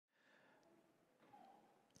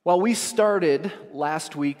Well, we started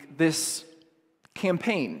last week this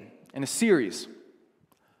campaign in a series,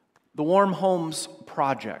 the Warm Homes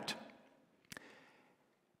Project.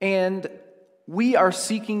 And we are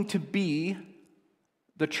seeking to be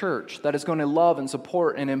the church that is going to love and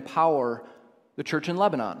support and empower the church in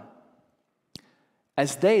Lebanon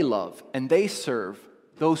as they love and they serve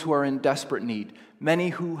those who are in desperate need, many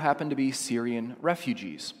who happen to be Syrian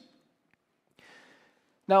refugees.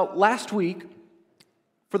 Now, last week,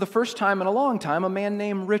 for the first time in a long time, a man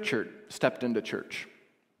named Richard stepped into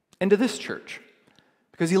this church,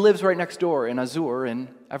 because he lives right next door in Azur, and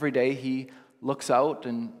every day he looks out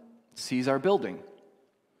and sees our building.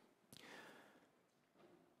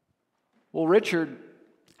 Well, Richard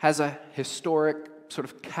has a historic, sort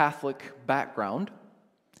of Catholic background.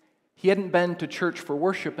 He hadn't been to church for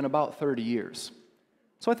worship in about 30 years.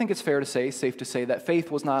 So I think it's safe to say that faith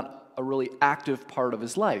was not a really active part of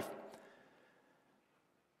his life.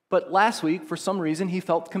 But last week, for some reason, he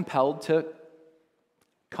felt compelled to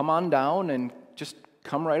come on down and just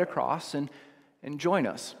come right across and join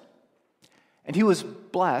us. And he was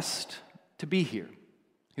blessed to be here.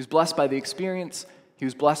 He was blessed by the experience. He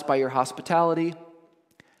was blessed by your hospitality.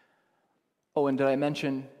 Oh, and did I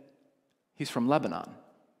mention he's from Lebanon?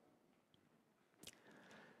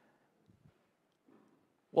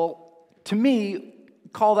 Well, to me,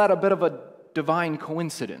 call that a bit of a divine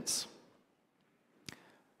coincidence,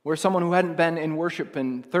 where someone who hadn't been in worship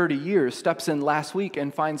in 30 years steps in last week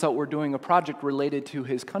and finds out we're doing a project related to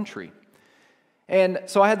his country. And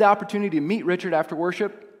so I had the opportunity to meet Richard after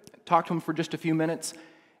worship, talk to him for just a few minutes,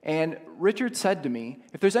 and Richard said to me,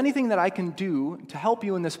 if there's anything that I can do to help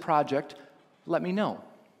you in this project, let me know.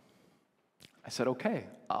 I said, okay,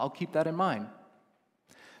 I'll keep that in mind.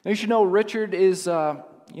 Now you should know Richard is,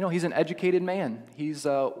 he's an educated man. He's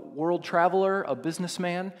a world traveler, a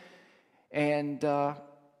businessman, and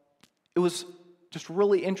it was just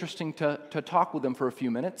really interesting to talk with him for a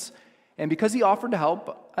few minutes. And because he offered to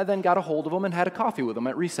help, I then got a hold of him and had a coffee with him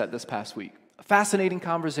at Reset this past week. A fascinating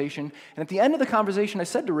conversation. And at the end of the conversation, I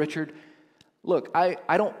said to Richard, look,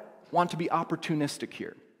 I don't want to be opportunistic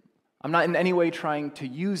here. I'm not in any way trying to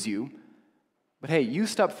use you. But hey, you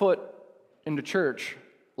stepped foot into church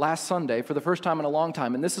last Sunday for the first time in a long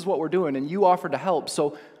time, and this is what we're doing, and you offered to help.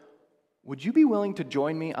 So would you be willing to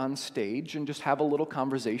join me on stage and just have a little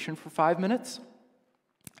conversation for 5 minutes?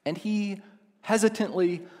 And he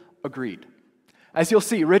hesitantly agreed. As you'll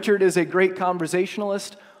see, Richard is a great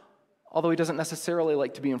conversationalist, although he doesn't necessarily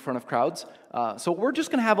like to be in front of crowds. So we're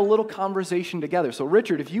just going to have a little conversation together. So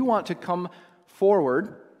Richard, if you want to come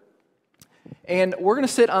forward, and we're going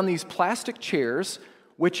to sit on these plastic chairs,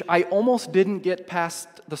 which I almost didn't get past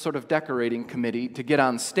the sort of decorating committee to get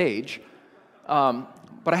on stage.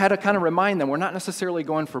 But I had to kind of remind them, we're not necessarily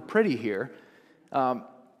going for pretty here.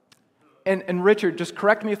 And Richard, just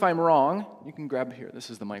correct me if I'm wrong. You can grab here.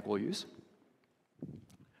 This is the mic we'll use.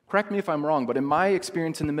 Correct me if I'm wrong, but in my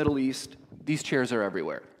experience in the Middle East, these chairs are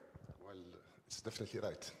everywhere. Well, it's definitely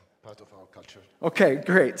right. Part of our culture. Okay,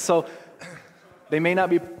 great. So they may not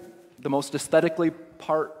be the most aesthetically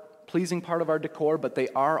pleasing part of our decor, but they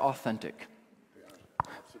are authentic. They are,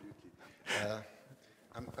 absolutely.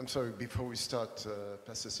 I'm sorry, before we start,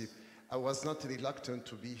 Pastor Steve, I was not reluctant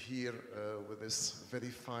to be here with this very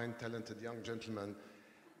fine, talented young gentleman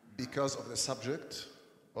because of the subject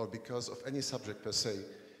or because of any subject per se.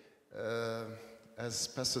 As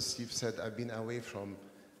Pastor Steve said, I've been away from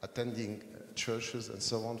attending churches and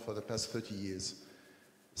so on for the past 30 years.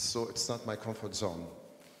 So it's not my comfort zone.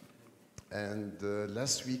 And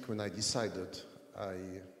last week when I decided, I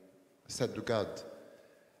said to God,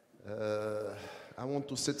 I want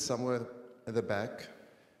to sit somewhere at the back,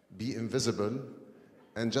 be invisible,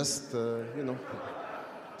 and just,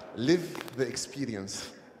 live the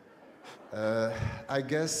experience. I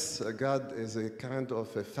guess God is a kind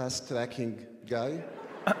of a fast-tracking guy,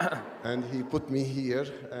 and he put me here,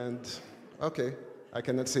 and okay, I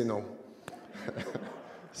cannot say no.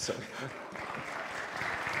 So.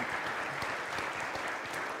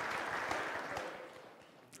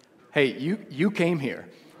 Hey, you came here,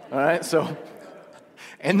 all right? So,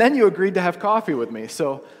 and then you agreed to have coffee with me.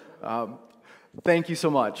 So, thank you so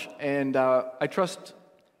much. And I trust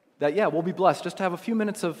that, we'll be blessed just to have a few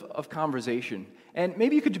minutes of conversation. And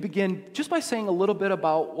maybe you could begin just by saying a little bit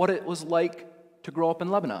about what it was like to grow up in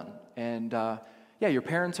Lebanon. And your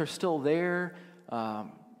parents are still there.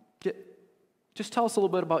 Just tell us a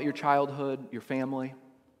little bit about your childhood, your family.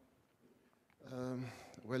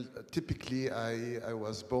 Well, typically I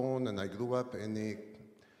was born and I grew up in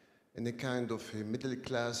a kind of a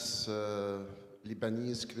middle-class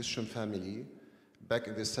Lebanese Christian family back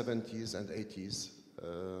in the 70s and 80s.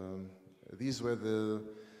 These were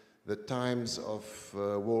the times of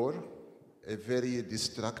war, a very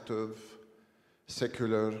destructive,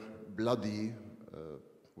 secular, bloody,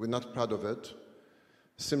 we're not proud of it,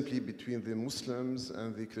 simply between the Muslims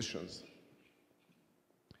and the Christians.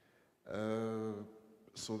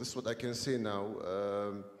 So this is what I can say now.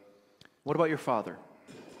 What about your father?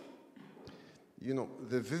 You know,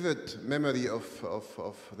 the vivid memory of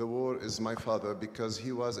the war is my father, because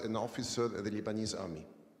he was an officer in the Lebanese army.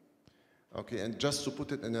 Okay, and just to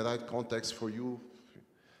put it in the right context for you,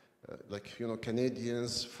 like, you know,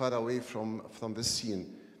 Canadians far away from this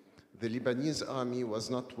scene, the Lebanese army was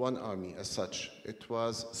not one army as such. It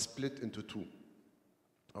was split into two.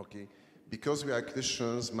 Okay, because we are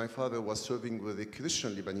Christians, my father was serving with the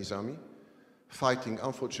Christian Lebanese army, fighting,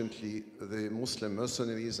 unfortunately, the Muslim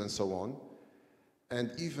mercenaries and so on. And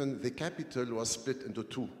even the capital was split into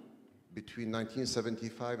two between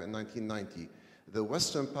 1975 and 1990. The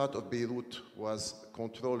western part of Beirut was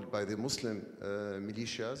controlled by the Muslim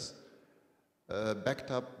militias, backed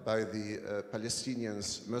up by the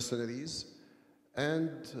Palestinians mercenaries,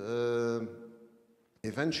 and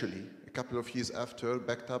eventually, a couple of years after,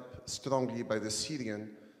 backed up strongly by the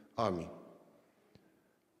Syrian army.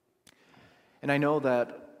 And I know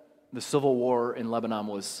that the civil war in Lebanon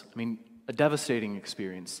was, a devastating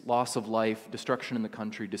experience. Loss of life, destruction in the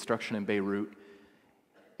country, destruction in Beirut,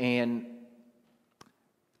 and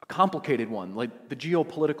a complicated one. Like the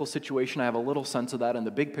geopolitical situation, I have a little sense of that in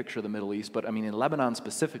the big picture of the Middle East, but in Lebanon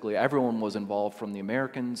specifically, everyone was involved, from the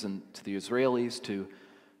Americans and to the Israelis to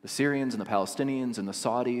the Syrians and the Palestinians and the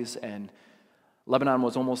Saudis, and Lebanon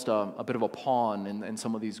was almost a bit of a pawn in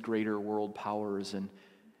some of these greater world powers, and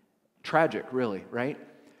tragic, really, right?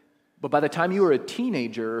 But by the time you were a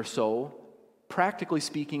teenager or so, practically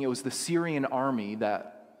speaking, it was the Syrian army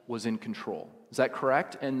that was in control. Is that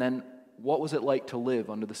correct? And then what was it like to live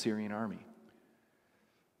under the Syrian army?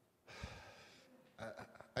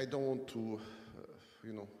 I don't want to,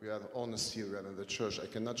 we are honest here, we are in the church. I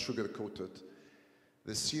cannot sugarcoat it.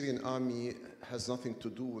 The Syrian army has nothing to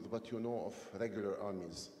do with what you know of regular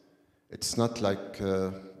armies. It's not like,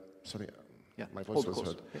 sorry, yeah, my voice was close.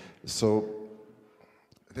 heard. So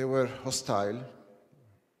they were hostile,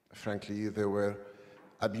 frankly. They were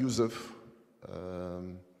abusive,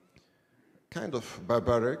 kind of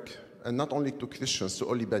barbaric, and not only to Christians, to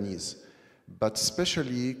all Lebanese, but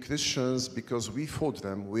especially Christians, because we fought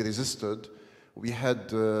them, we resisted, we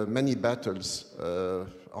had many battles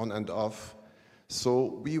on and off,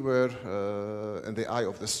 so we were in the eye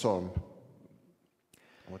of the storm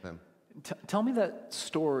with them. Tell me that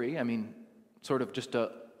story, sort of just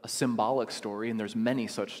a symbolic story, and there's many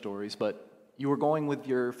such stories, but you were going with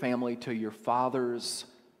your family to your father's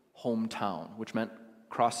hometown, which meant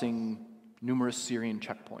crossing numerous Syrian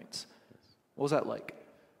checkpoints. What was that like?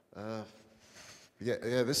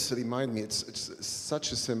 Yeah, this reminds me, it's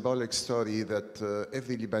such a symbolic story that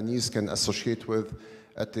every Lebanese can associate with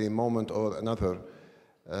at a moment or another.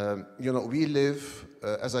 We live,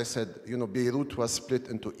 as I said, Beirut was split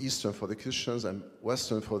into eastern for the Christians and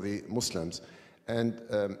western for the Muslims. And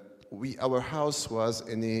our house was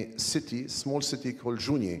in a city, small city called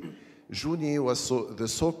Jounieh. Jounieh was the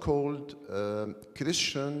so-called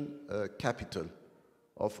Christian capital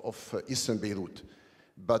of eastern Beirut.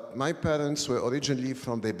 But my parents were originally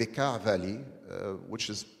from the Bekaa Valley, which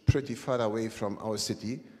is pretty far away from our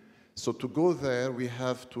city. So to go there, we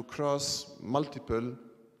have to cross multiple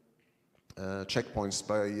checkpoints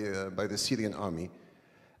by the Syrian army.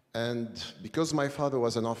 And because my father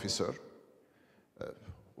was an officer,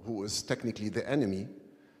 who was technically the enemy,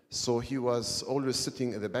 so he was always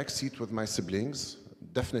sitting in the back seat with my siblings,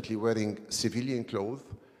 definitely wearing civilian clothes,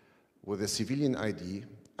 with a civilian ID.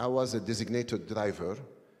 I was a designated driver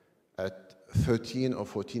at 13 or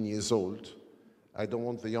 14 years old. I don't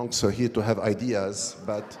want the youngster here to have ideas,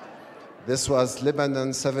 but this was Lebanon,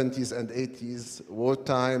 70s and 80s,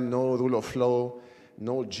 wartime, no rule of law,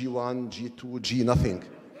 no G1, G2, G nothing,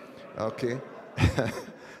 okay?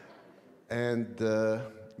 And,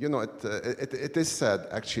 it is sad,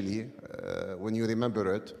 actually, when you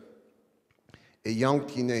remember it. A young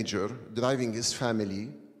teenager driving his family,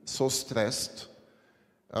 so stressed,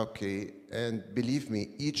 okay, and believe me,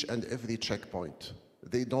 each and every checkpoint,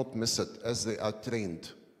 they don't miss it as they are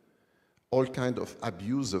trained. All kind of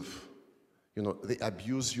abusive, they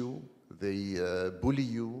abuse you, they bully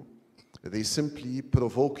you, they simply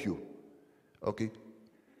provoke you, okay?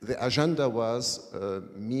 The agenda was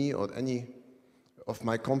me or any of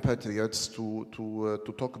my compatriots to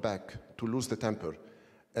talk back, to lose the temper.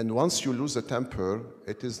 And once you lose the temper,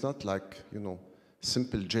 it is not like,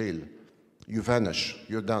 simple jail. You vanish,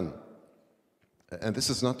 you're done. and this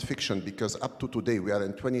is not fiction, because up to today, we are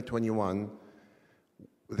in 2021,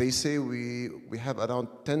 they say we have around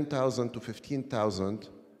 10,000 to 15,000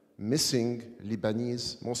 missing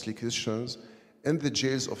Lebanese, mostly Christians, in the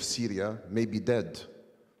jails of Syria, maybe dead,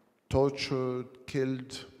 tortured,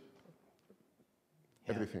 killed,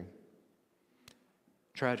 everything.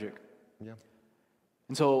 Tragic. Yeah.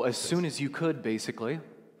 And so as soon as you could, basically,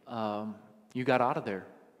 you got out of there.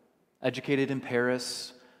 Educated in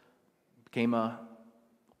Paris, became a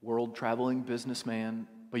world-traveling businessman,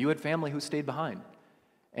 but you had family who stayed behind.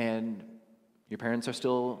 And your parents are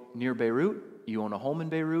still near Beirut. You own a home in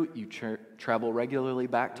Beirut. You travel regularly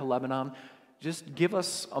back to Lebanon. Just give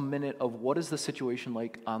us a minute of what is the situation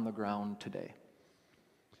like on the ground today?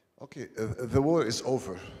 Okay, the war is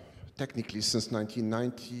over, technically since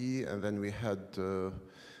 1990, and then we had the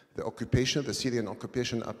occupation, the Syrian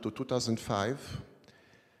occupation up to 2005.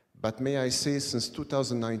 But may I say, since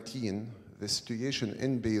 2019, the situation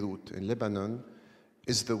in Beirut, in Lebanon,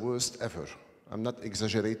 is the worst ever. I'm not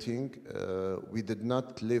exaggerating. We did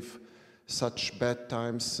not live such bad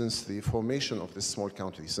times since the formation of this small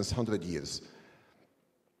country, since 100 years.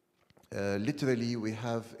 Literally, we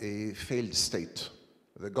have a failed state.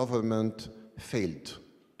 The government failed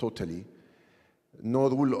totally. No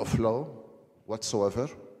rule of law whatsoever.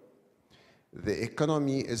 The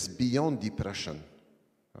economy is beyond depression.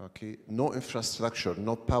 Okay? No infrastructure,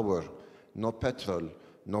 no power, no petrol,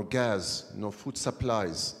 no gas, no food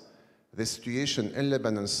supplies. The situation in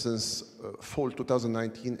Lebanon since fall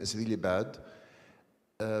 2019 is really bad.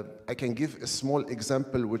 I can give a small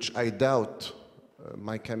example which I doubt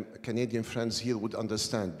my Canadian friends here would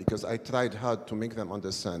understand, because I tried hard to make them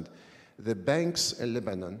understand. The banks in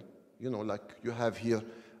Lebanon, you know, like you have here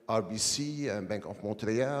RBC and Bank of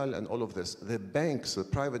Montreal and all of this. The banks, the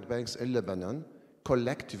private banks in Lebanon,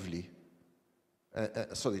 collectively,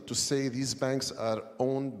 to say these banks are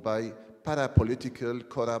owned by parapolitical,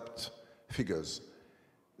 corrupt figures.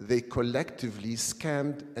 They collectively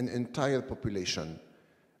scammed an entire population.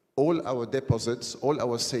 All our deposits, all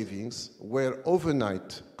our savings were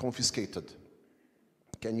overnight confiscated.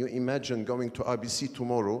 Can you imagine going to RBC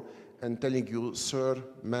tomorrow and telling you, sir,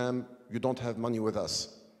 ma'am, you don't have money with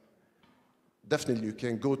us? Definitely you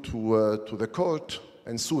can go to the court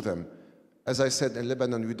and sue them. As I said, in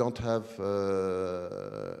Lebanon, we don't have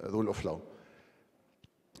rule of law.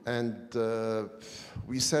 And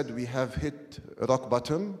we said we have hit rock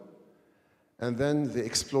bottom, and then the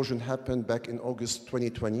explosion happened back in August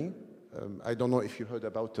 2020. I don't know if you heard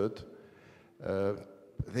about it.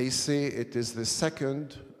 They say it is the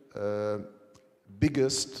second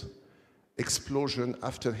biggest explosion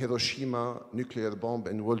after Hiroshima nuclear bomb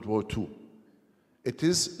in World War II. It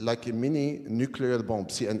is like a mini nuclear bomb.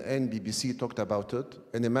 CNN, BBC talked about it.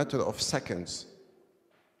 In a matter of seconds,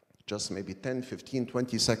 just maybe 10, 15,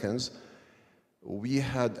 20 seconds, we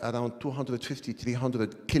had around 250,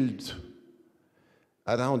 300 killed,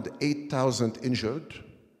 around 8,000 injured,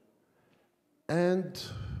 and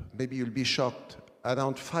maybe you'll be shocked,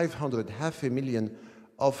 around 500, 500,000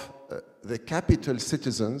 of the capital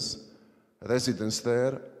citizens, residents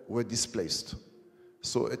there, were displaced.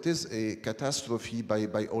 So it is a catastrophe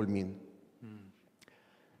by all means.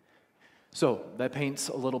 So that paints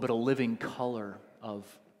a little bit of living color of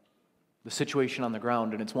the situation on the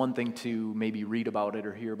ground, and it's one thing to maybe read about it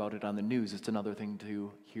or hear about it on the news. It's another thing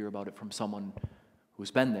to hear about it from someone who's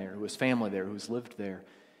been there, who has family there, who's lived there.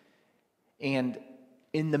 And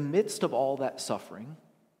in the midst of all that suffering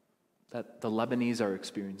that the Lebanese are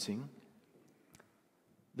experiencing,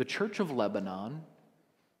 the Church of Lebanon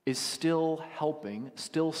is still helping,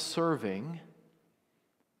 still serving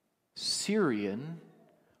Syrian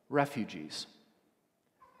refugees.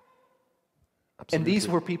 Absolutely. And these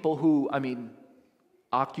were people who,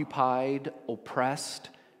 occupied, oppressed,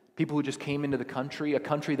 people who just came into the country, a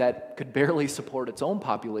country that could barely support its own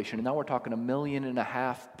population. And now we're talking 1.5 million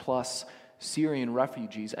plus Syrian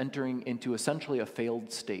refugees entering into essentially a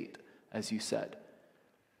failed state, as you said.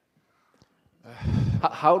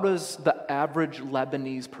 How does the average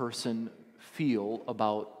Lebanese person feel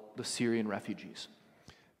about the Syrian refugees?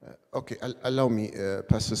 Okay, allow me,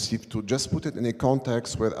 Pastor Steve, to just put it in a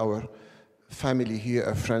context where our family here,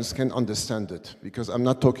 our friends can understand it, because I'm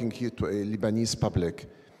not talking here to a Lebanese public.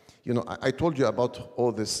 You know, I told you about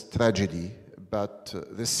all this tragedy, but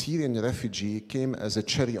the Syrian refugee came as a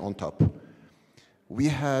cherry on top. We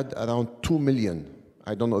had around 2 million.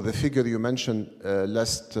 I don't know, the figure you mentioned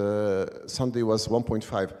last Sunday was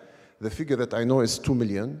 1.5. The figure that I know is 2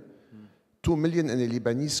 million. 2 million in a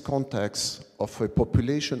Lebanese context of a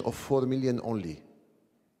population of 4 million only.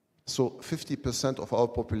 So 50% of our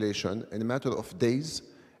population, in a matter of days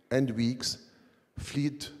and weeks,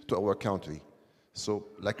 fled to our country. So,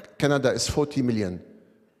 like Canada is 40 million.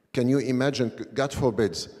 Can you imagine, God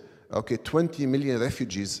forbid, okay, 20 million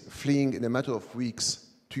refugees fleeing in a matter of weeks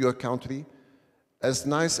to your country? As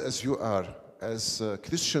nice as you are, as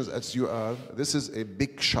Christians as you are, this is a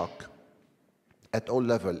big shock at all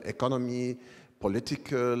levels, economy,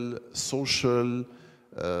 political, social,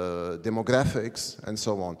 demographics, and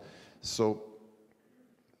so on. So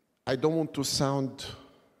I don't want to sound...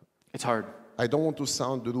 It's hard. I don't want to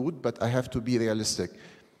sound rude, but I have to be realistic.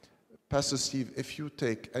 Pastor Steve, if you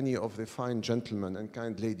take any of the fine gentlemen and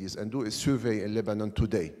kind ladies and do a survey in Lebanon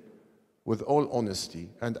today, with all honesty,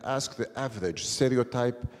 and ask the average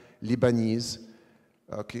stereotype Lebanese,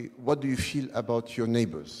 okay, what do you feel about your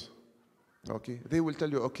neighbors? Okay, they will tell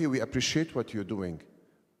you, okay, we appreciate what you're doing.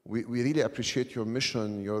 We really appreciate your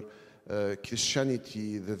mission, your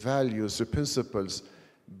Christianity, the values, the principles,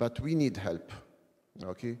 but we need help,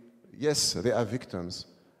 okay? Yes, they are victims,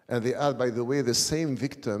 and they are, by the way, the same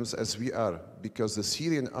victims as we are, because the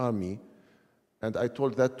Syrian army, and I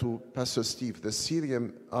told that to Pastor Steve, the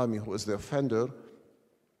Syrian army, who is the offender,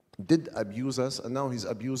 did abuse us, and now he's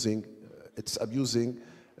abusing, it's abusing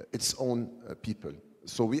its own people.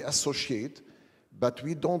 So we associate, but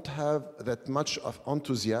we don't have that much of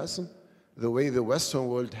enthusiasm the way the Western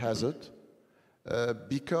world has it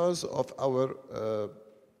because of our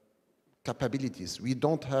capabilities. We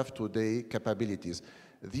don't have today capabilities.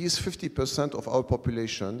 These 50% of our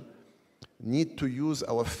population need to use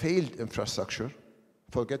our failed infrastructure.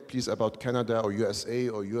 Forget please about Canada or USA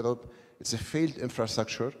or Europe. It's a failed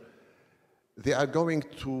infrastructure. They are going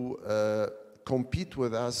to compete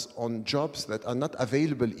with us on jobs that are not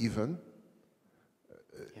available even.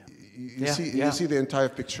 You see the entire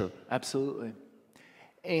picture. Absolutely.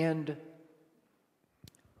 And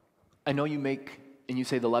I know you make, and you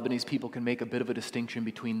say the Lebanese people can make a bit of a distinction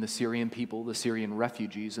between the Syrian people, the Syrian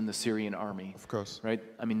refugees, and the Syrian army. Of course. Right?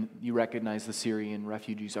 I mean, you recognize the Syrian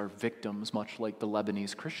refugees are victims, much like the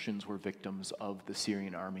Lebanese Christians were victims of the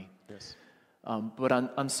Syrian army. Yes. But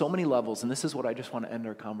on so many levels, and this is what I just want to end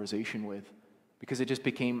our conversation with, because it just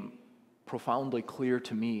became profoundly clear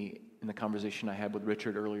to me in the conversation I had with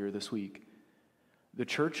Richard earlier this week. The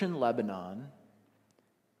church in Lebanon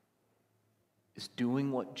is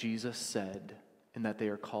doing what Jesus said, in that they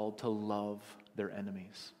are called to love their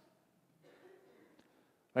enemies.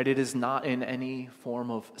 Right? It is not in any form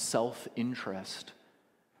of self-interest.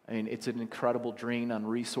 I mean, it's an incredible drain on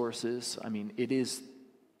resources. I mean, it is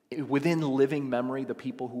within living memory, the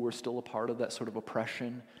people who were still a part of that sort of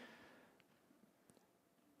oppression.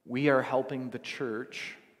 We are helping the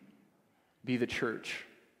church be the church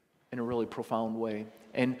in a really profound way.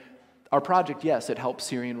 And our project, yes, it helps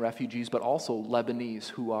Syrian refugees, but also Lebanese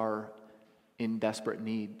who are in desperate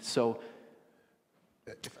need. So,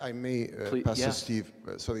 if I may, please, Pastor Steve,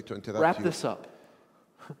 sorry to interrupt you. Wrap this up.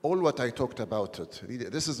 All what I talked about it, really,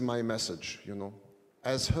 this is my message, you know.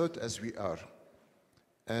 As hurt as we are,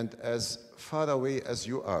 and as far away as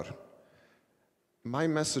you are, my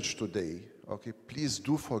message today, okay, please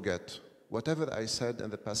do forget whatever I said in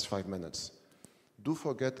the past 5 minutes. Do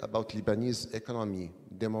forget about Lebanese economy,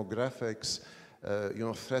 demographics,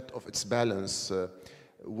 threat of its balance,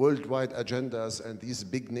 worldwide agendas, and these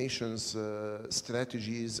big nations'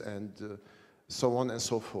 strategies, and so on and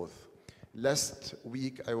so forth. Last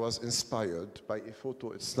week, I was inspired by a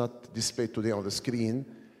photo. It's not displayed today on the screen.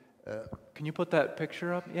 Can you put that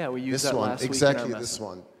picture up? Yeah, we used this that one, last exactly week. this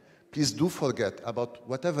one. Please do forget about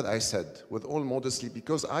whatever I said, with all modesty,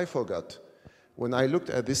 because I forgot. When I looked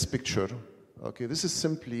at this picture, okay, this is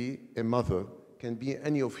simply a mother, can be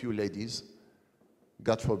any of you ladies,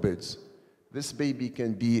 God forbids. This baby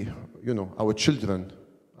can be, our children,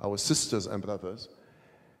 our sisters and brothers.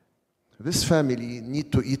 This family need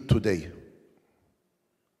to eat today.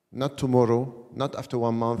 Not tomorrow, not after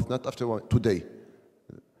 1 month, not after today.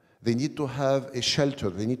 They need to have a shelter.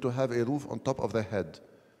 They need to have a roof on top of their head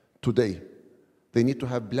today. They need to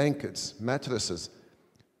have blankets, mattresses.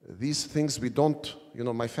 These things we don't,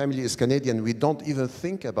 my family is Canadian, we don't even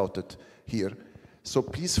think about it here. So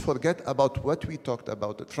please forget about what we talked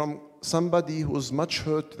about. From somebody who's much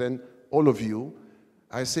hurt than all of you,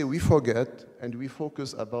 I say we forget and we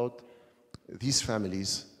focus about these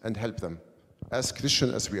families and help them, as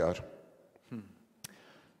Christian as we are.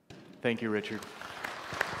 Thank you, Richard.